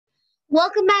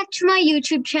Welcome back to my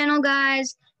YouTube channel,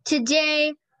 guys.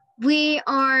 Today we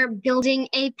are building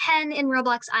a pen in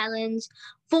Roblox Islands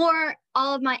for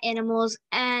all of my animals,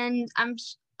 and I'm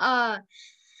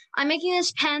making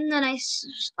this pen that I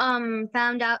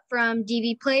found out from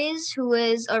DvPlays, who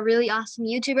is a really awesome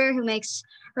YouTuber who makes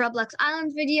Roblox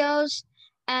Islands videos.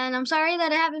 And I'm sorry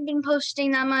that I haven't been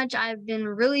posting that much. I've been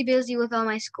really busy with all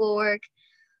my schoolwork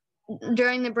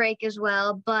during the break as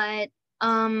well, but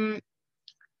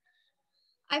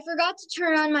I forgot to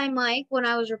turn on my mic when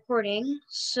I was recording,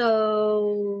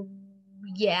 so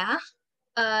yeah.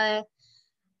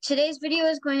 Today's video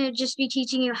is going to just be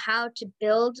teaching you how to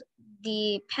build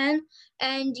the pen,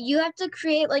 and you have to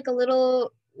create like a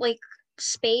little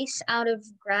space out of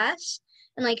grass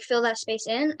and fill that space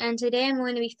in. And today I'm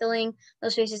going to be filling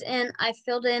those spaces in. I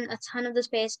filled in a ton of the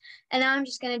space, and now I'm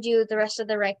just going to do the rest of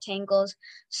the rectangles.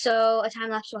 So a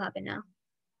time lapse will happen now.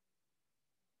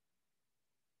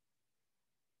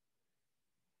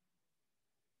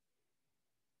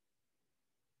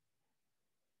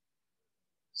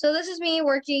 So this is me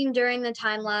working during the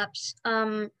time lapse.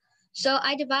 So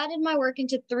I divided my work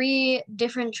into 3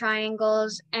 different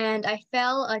triangles, and I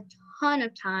fell a ton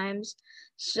of times.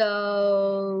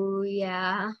 So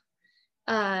yeah.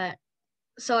 That's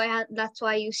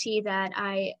why you see that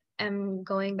I am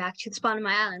going back to the spawn of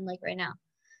my island right now.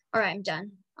 All right, I'm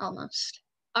done almost.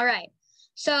 All right.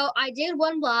 So I did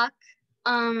 1 block.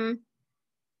 Now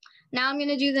I'm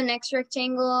gonna do the next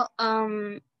rectangle.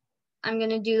 I'm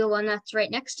gonna do the one that's right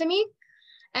next to me.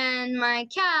 And my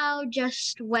cow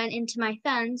just went into my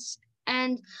fence.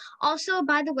 And also,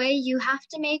 by the way, you have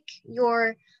to make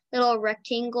your little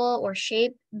rectangle or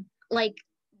shape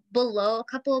below a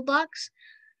couple of blocks.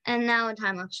 And now a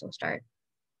time lapse will start.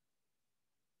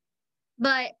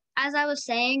 But as I was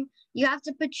saying, you have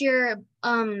to put your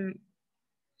a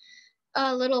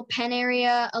little pen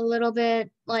area a little bit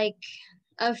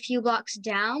a few blocks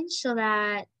down, so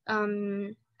that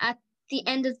at the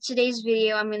end of today's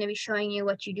video, I'm going to be showing you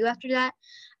what you do after that.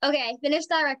 Okay, I finished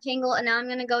that rectangle, and now I'm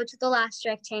going to go to the last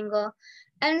rectangle.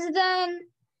 And then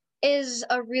is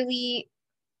a really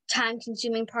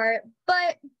time-consuming part,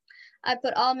 but I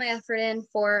put all my effort in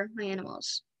for my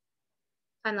animals.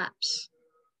 Time lapse.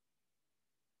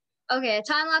 Okay, a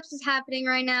time lapse is happening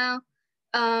right now.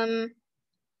 I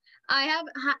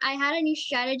had a new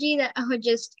strategy that I would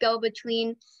just go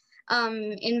between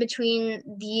in between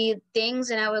the things,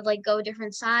 and I would go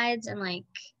different sides, and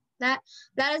that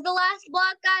is the last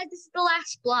block, guys. This is the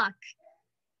last block.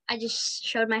 I just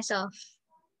showed myself.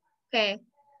 Okay,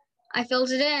 I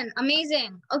filled it in.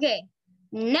 Amazing. Okay,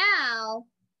 now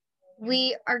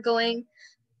we are going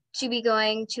to be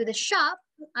going to the shop.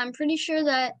 I'm pretty sure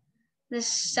that this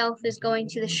self is going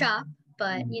to the shop,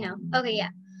 but okay,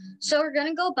 yeah. So we're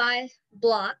gonna go buy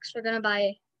blocks. We're gonna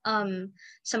buy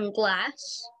some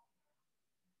glass.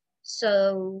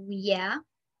 So yeah,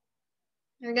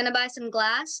 we're gonna buy some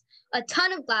glass, a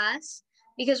ton of glass,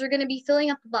 because we're gonna be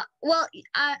filling up the block. Well,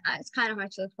 it's kind of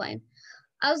hard to explain.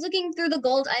 I was looking through the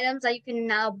gold items that you can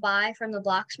now buy from the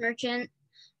blocks merchant,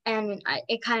 and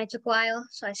it kind of took a while,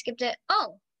 so I skipped it.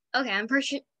 Oh, okay, I'm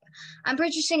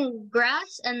purchasing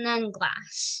grass and then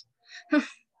glass.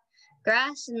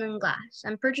 Grass and then glass.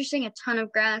 I'm purchasing a ton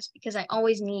of grass because I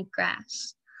always need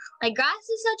grass. Grass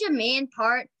is such a main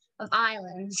part of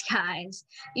islands, guys.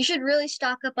 You should really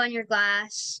stock up on your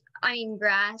glass. I mean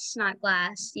grass, not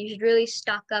glass. You should really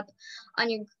stock up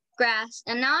on your grass.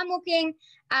 And now I'm looking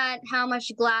at how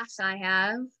much glass I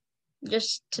have,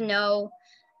 just to know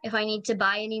if I need to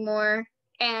buy any more.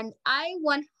 And I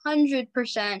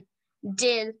 100%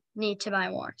 did need to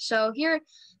buy more. So here,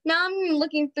 now I'm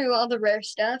looking through all the rare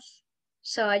stuff.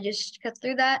 So I just cut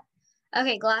through that.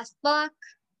 Okay, glass block.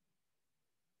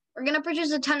 We're gonna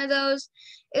purchase a ton of those.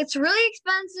 It's really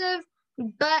expensive,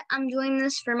 but I'm doing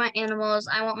this for my animals.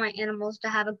 I want my animals to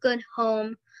have a good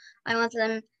home. I want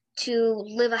them to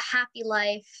live a happy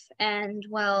life, and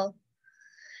well,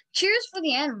 cheers for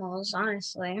the animals,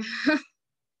 honestly.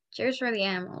 Cheers for the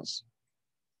animals.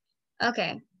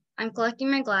 Okay, I'm collecting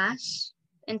my glass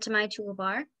into my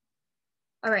toolbar.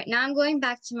 All right, now I'm going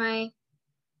back to my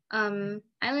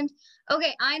island.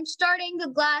 Okay, I'm starting the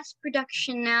glass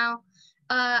production now.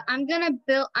 I'm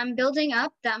building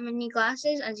up that many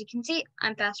glasses. As you can see,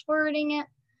 I'm fast forwarding it.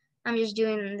 I'm just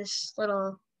doing this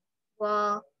little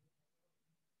wall.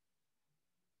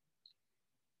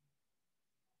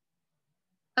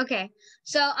 Okay,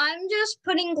 so I'm just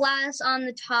putting glass on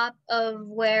the top of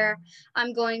where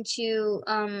I'm going to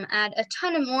add a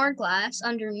ton of more glass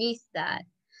underneath that.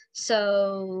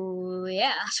 So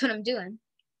yeah, that's what I'm doing.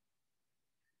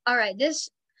 All right, this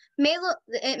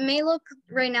may look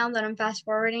right now that I'm fast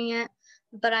forwarding it,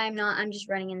 but I'm not. I'm just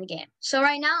running in the game. So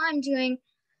right now I'm doing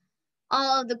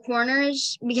all of the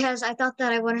corners because I thought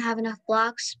that I wouldn't have enough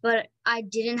blocks, but I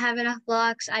didn't have enough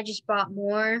blocks. I just bought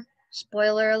more.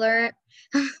 Spoiler alert.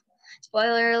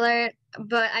 Spoiler alert.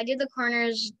 But I did the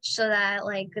corners so that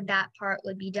like that part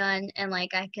would be done and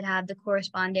like I could have the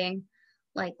corresponding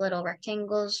like little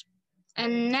rectangles.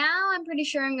 And now I'm pretty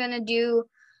sure I'm gonna do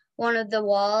one of the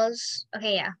walls.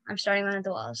 Okay, yeah, I'm starting one of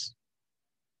the walls.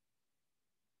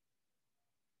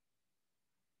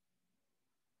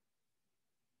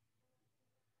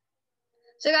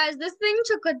 So guys, this thing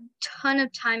took a ton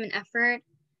of time and effort.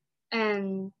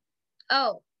 And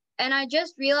oh, and I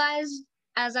just realized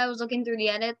as I was looking through the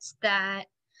edits that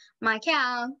my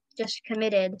cow just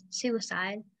committed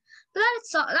suicide. But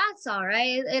that's all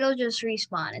right. It'll just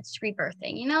respawn. It's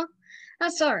rebirthing, you know?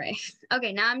 That's all right.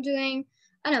 Okay, now I'm doing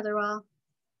another wall.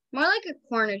 More like a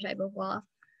corner type of wall.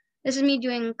 This is me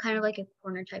doing kind of like a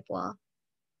corner type wall.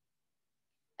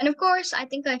 And of course, I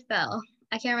think I fell.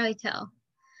 I can't really tell.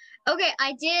 Okay,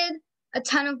 I did a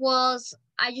ton of walls.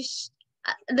 I just,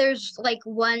 there's like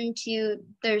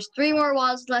there's 3 more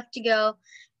walls left to go,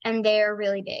 and they're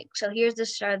really big. So here's the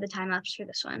start of the time lapse for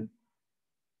this one.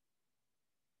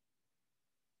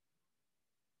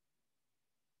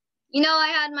 You know, I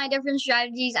had my different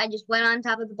strategies. I just went on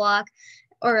top of the block,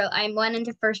 or I went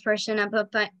into first person. I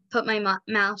put my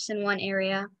mouse in one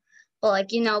area. But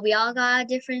like, you know, we all got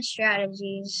different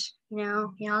strategies. You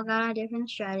know, we all got different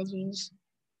strategies.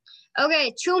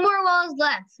 Okay, 2 more walls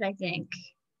left, I think.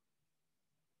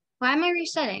 Why am I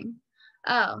resetting?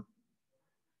 Oh.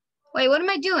 Wait, what am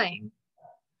I doing?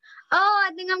 Oh,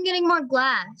 I think I'm getting more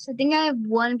glass. I think I have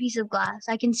 1 piece of glass.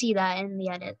 I can see that in the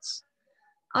edits.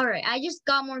 All right, I just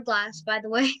got more glass, by the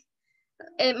way.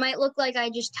 It might look like I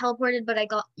just teleported, but I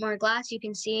got more glass. You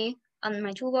can see on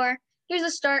my toolbar. Here's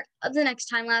the start of the next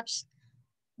time lapse,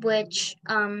 which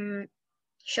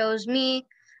shows me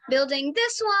building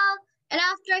this wall. And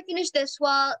after I finish this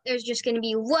wall, there's just going to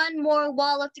be 1 more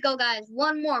wall left to go, guys.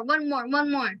 One more.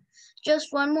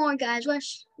 Just 1 more, guys.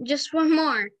 Just 1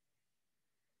 more.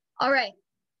 All right.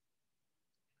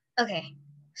 Okay.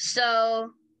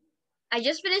 So I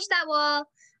just finished that wall.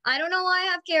 I don't know why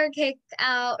I have carrot cake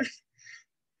out.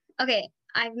 Okay.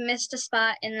 I've missed a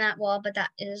spot in that wall, but that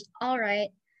is all right.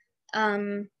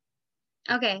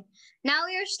 Okay. Now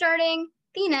we are starting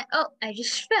the net. Oh, I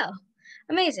just fell.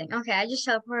 Amazing. Okay, I just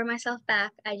teleported myself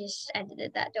back. I just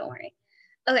edited that, don't worry.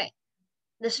 Okay,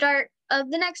 the start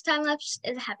of the next time lapse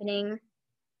is happening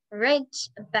right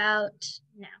about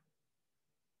now.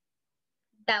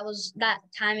 That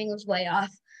timing was way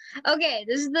off. Okay,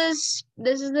 this is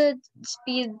the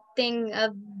speed thing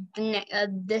of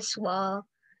this wall.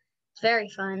 It's very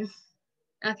fun.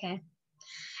 Okay.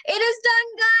 It is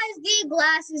done, guys. The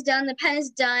glass is done. The pen is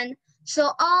done.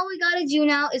 So all we gotta do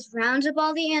now is round up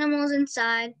all the animals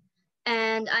inside.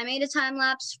 And I made a time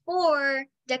lapse for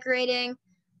decorating.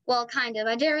 Well, kind of.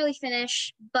 I didn't really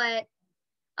finish, but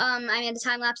I made a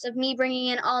time lapse of me bringing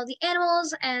in all the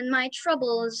animals and my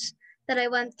troubles that I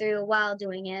went through while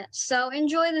doing it. So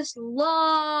enjoy this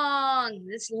long.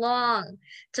 It's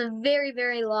a very,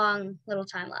 very long little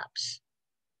time lapse.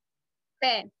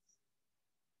 Okay.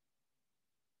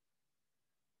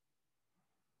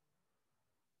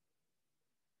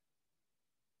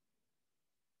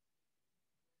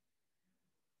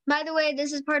 By the way,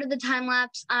 this is part of the time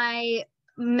lapse. I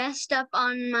messed up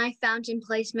on my fountain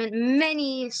placement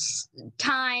many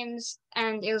times,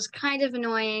 and it was kind of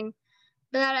annoying.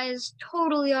 But that is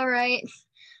totally all right.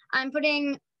 I'm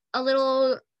putting a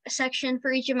little section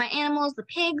for each of my animals, the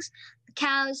pigs, the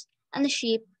cows, and the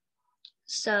sheep.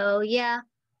 So yeah,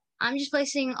 I'm just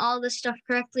placing all this stuff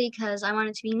correctly because I want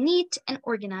it to be neat and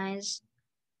organized.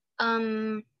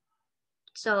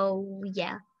 So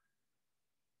yeah.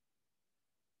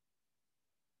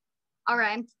 All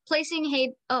right, I'm placing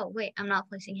hay. Oh wait, I'm not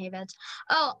placing hay beds.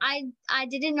 Oh, I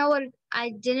didn't know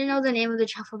the name of the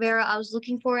truffle barrel. I was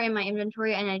looking for it in my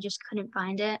inventory and I just couldn't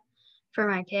find it for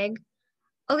my pig.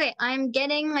 Okay, I'm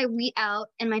getting my wheat out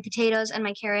and my potatoes and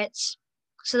my carrots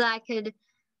so that I could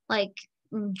like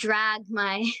drag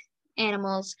my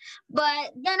animals.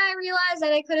 But then I realized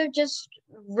that I could have just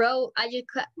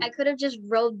I could have just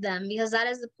rode them because that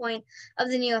is the point of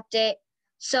the new update.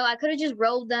 So I could have just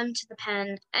rolled them to the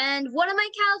pen. And one of my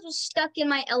cows was stuck in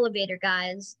my elevator,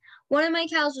 guys. One of my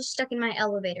cows was stuck in my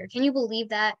elevator. Can you believe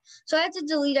that? So I had to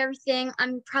delete everything.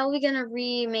 I'm probably going to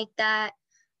remake that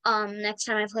next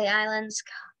time I play Islands.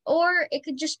 Or it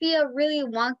could just be a really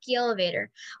wonky elevator.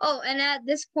 Oh, and at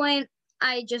this point,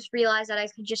 I just realized that I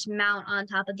could just mount on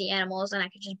top of the animals and I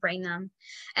could just bring them.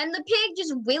 And the pig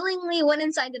just willingly went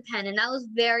inside the pen, and that was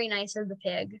very nice of the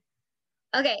pig.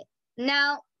 Okay,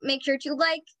 now make sure to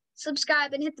like,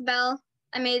 subscribe, and hit the bell.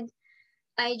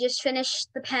 I just finished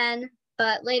the pen,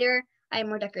 but later I have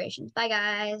more decorations. Bye,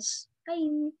 guys.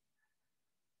 Bye.